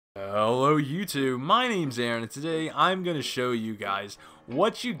Hello YouTube, my name's Aaron and today I'm going to show you guys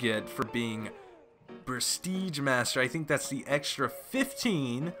what you get for being Prestige Master. I think that's the extra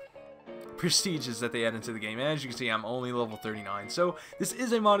 15 prestiges that they add into the game. And as you can see, I'm only level 39. So this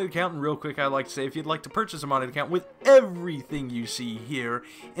is a modded account, and real quick I'd like to say if you'd like to purchase a modded account with everything you see here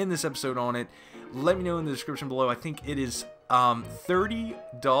in this episode on it, let me know in the description below. I think it is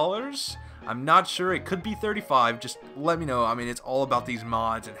 $30. I'm not sure, it could be 35. Just let me know. I mean, it's all about these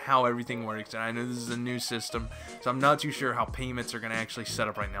mods and how everything works, and I know this is a new system, so I'm not too sure how payments are going to actually set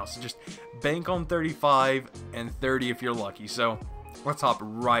up right now. So just bank on 35 and 30 if you're lucky. So let's hop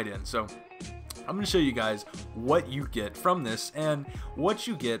right in. So I'm going to show you guys what you get from this and what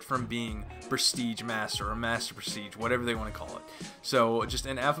you get from being Prestige Master or Master Prestige, whatever they want to call it. So just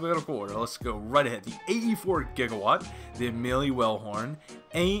in alphabetical order, let's go right ahead. The 84 Gigawatt, the Amelie Wellhorn,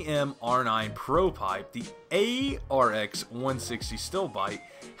 AMR9 Pro Pipe, the ARX 160 Still Bite,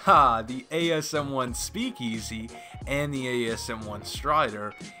 the ASM1 Speakeasy, and the ASM1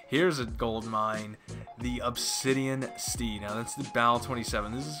 Strider. Here's a gold mine, the Obsidian Steed. Now that's the BAL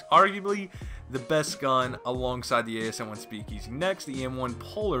 27. This is arguably the best gun alongside the ASM1 Speakeasy. Next, the M1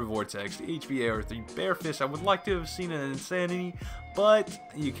 Polar Vortex, the HVAR3 Bearfist. I would like to have seen an Insanity, but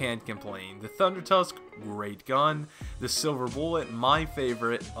you can't complain. The Thunder Tusk, great gun. The Silver Bullet, my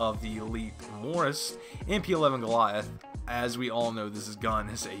favorite of the Elite Morris. MP11 Goliath, as we all know, this gun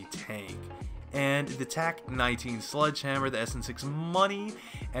is a tank. And the TAC-19 Sledgehammer, the SN6 Money,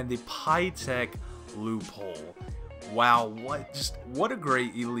 and the Pytech Loophole. Wow, what a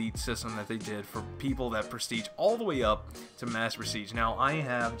great elite system that they did for people that prestige all the way up to mass prestige. Now I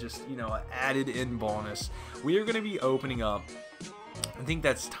have just, an added in bonus. We are going to be opening up, I think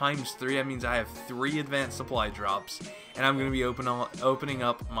that's times 3. That means I have 3 advanced supply drops, and I'm going to be opening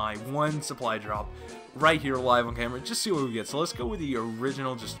up my 1 supply drop right here live on camera. Just see what we get. So let's go with the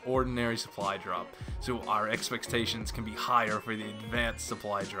original, just ordinary supply drop, so our expectations can be higher for the advanced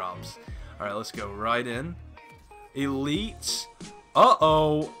supply drops. Alright, let's go right in. Elite.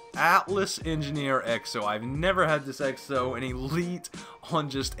 Atlas Engineer EXO. I've never had this EXO, an elite on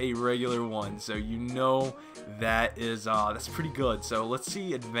just a regular one, so you know that is that's pretty good. So let's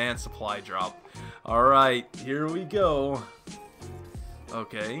see advanced supply drop. Alright, here we go.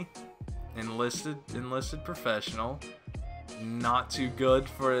 Okay. Enlisted professional. Not too good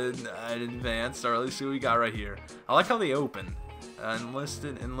for an advanced. Alright, let's see what we got right here. I like how they open.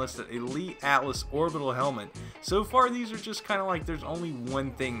 Enlisted, Elite Atlas Orbital Helmet. So far these are just kind of like there's only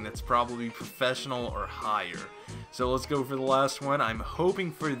one thing that's probably professional or higher. So let's go for the last one. I'm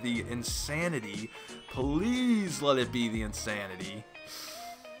hoping for the Insanity. Please let it be the Insanity.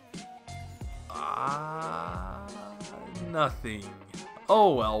 Nothing.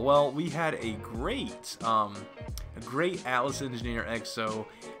 Oh well, we had a great Atlas Engineer EXO,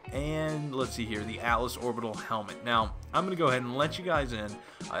 and let's see here, the Atlas Orbital Helmet. Now I'm gonna go ahead and let you guys in.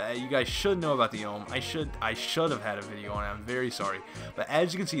 You guys should know about the Ohm. I should have had a video on it. I'm very sorry, but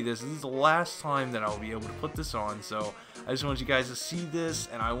as you can see, this is the last time that I'll be able to put this on. So I just want you guys to see this,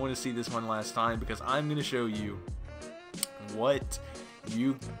 and I want to see this one last time because I'm gonna show you what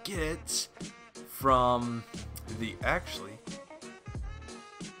you get from the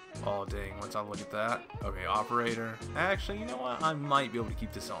Oh dang, once I look at that. Okay, operator. Actually, you know what? I might be able to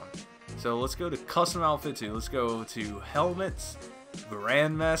keep this on. So let's go to custom outfit 2. Let's go to helmets,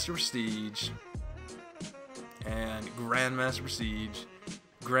 Grandmaster Prestige, and Grandmaster Prestige,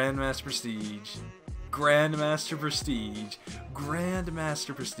 Grandmaster Prestige, Grandmaster Prestige,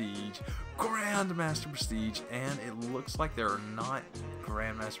 Grandmaster Prestige, Grandmaster Prestige, and it looks like there are not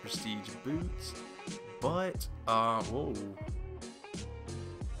Grandmaster Prestige boots, but whoa.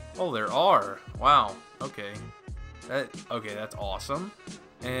 Oh, there are. Wow. Okay. That's awesome.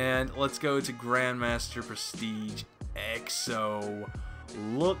 And let's go to Grandmaster Prestige EXO.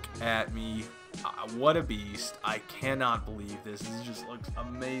 Look at me. What a beast. I cannot believe this. This just looks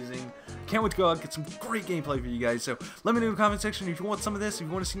amazing. Can't wait to go out and get some great gameplay for you guys. So let me know in the comment section if you want some of this, if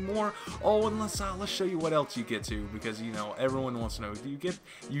you want to see more. Oh, and let's show you what else you get too, because everyone wants to know.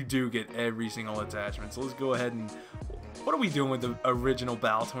 You do get every single attachment. So let's go ahead and what are we doing with the original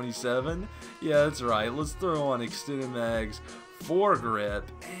BAL 27? Yeah, that's right. Let's throw on extended mags, foregrip,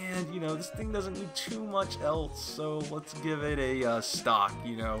 and this thing doesn't need too much else, so let's give it a stock,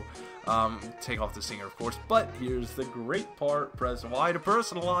 take off the singer, of course. But here's the great part: press Y to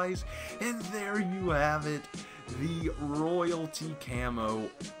personalize, and there you have it, the royalty camo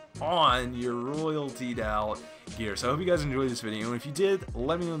on your royaltied out gear. So I hope you guys enjoyed this video, and if you did,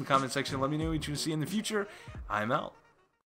 let me know in the comment section. Let me know what you see in the future. I'm out.